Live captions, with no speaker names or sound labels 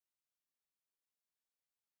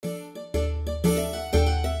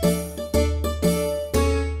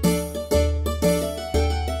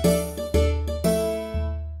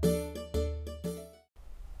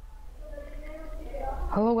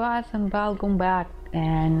guys, and welcome back.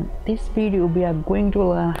 And this video we are going to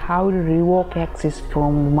learn how to revoke access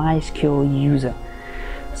from MySQL user.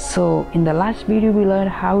 So in the last video we learned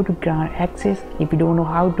how to grant access. If you don't know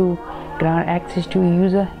how to grant access to a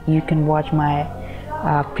user, you can watch my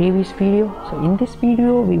previous video. So in this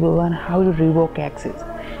video we will learn how to revoke access.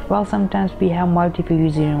 Well, sometimes we have multiple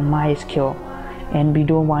users in MySQL and we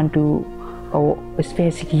don't want to a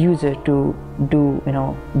specific user to do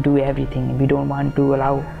everything. We don't want to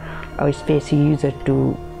allow a specific user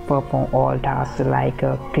to perform all tasks like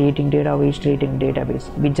creating database.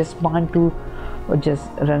 We just want to just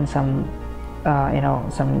run some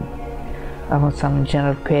some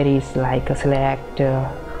general queries like a select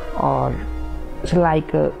or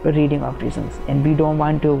like reading operations, and we don't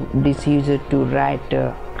want this user to write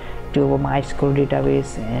to a MySQL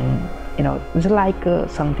database, and it's like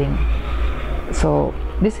something. So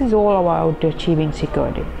this is all about achieving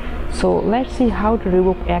security. So let's see how to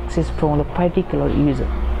revoke access from a particular user.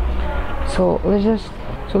 So let's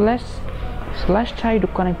try to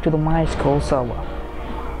connect to the MySQL server.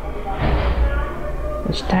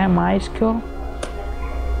 Let's type MySQL.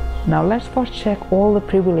 Now let's first check all the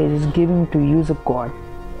privileges given to user God.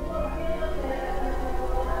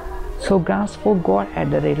 So grants for God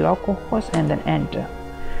at the localhost and then enter.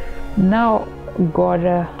 Now God,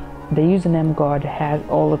 the username God has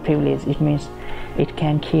all the privileges. It means it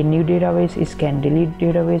can create new database, it can delete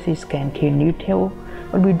databases, it can create new table,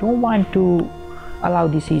 but we don't want to allow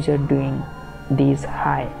this user doing these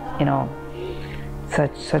high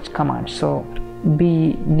such commands. So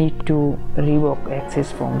we need to revoke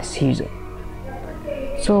access from this user.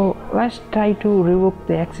 So let's try to revoke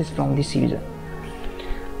the access from this user.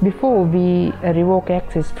 Before we revoke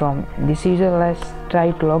access from this user, let's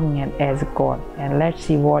try to log in as a God and let's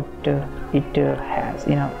see what it has.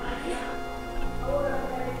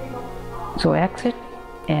 So exit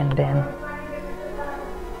and then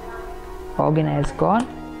log in as God.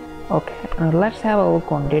 Okay, now let's have a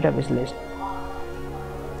look on database list.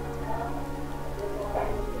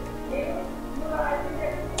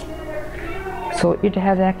 So it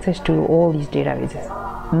has access to all these databases.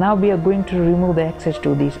 Now we are going to remove the access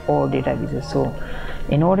to these all databases. So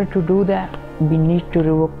in order to do that, we need to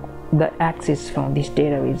revoke the access from these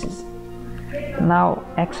databases. Now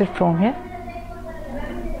exit from here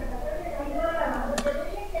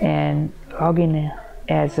and log in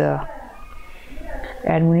as a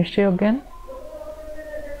administrator again.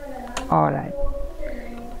 Alright,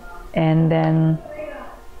 and then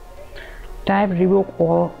type revoke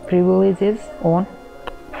all privileges on.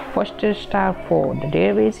 First star for the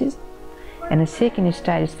databases and the second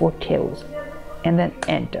star is for tables, and then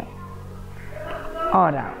enter.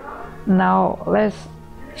 Alright, now let's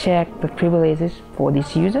check the privileges for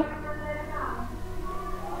this user.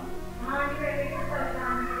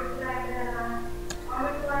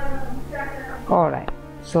 Alright,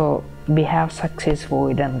 so we have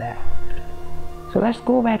successfully done that. So let's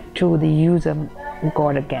go back to the user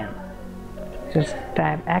God again. Just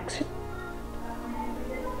type exit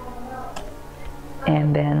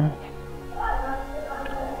and then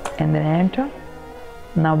enter.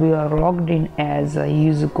 Now we are logged in as a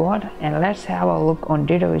user God, and let's have a look on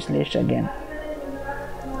database list again.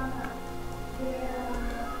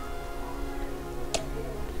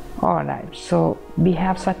 Alright, so we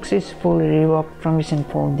have successfully revoked permission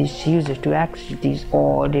for this user to access these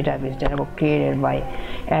all databases that were created by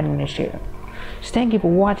administrator. So thank you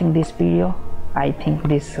for watching this video. I think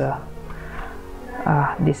this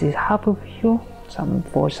is helpful for you.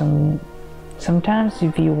 Sometimes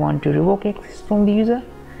if you want to revoke access from the user.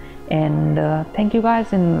 And thank you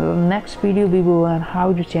guys. In the next video we will learn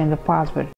how to change the password.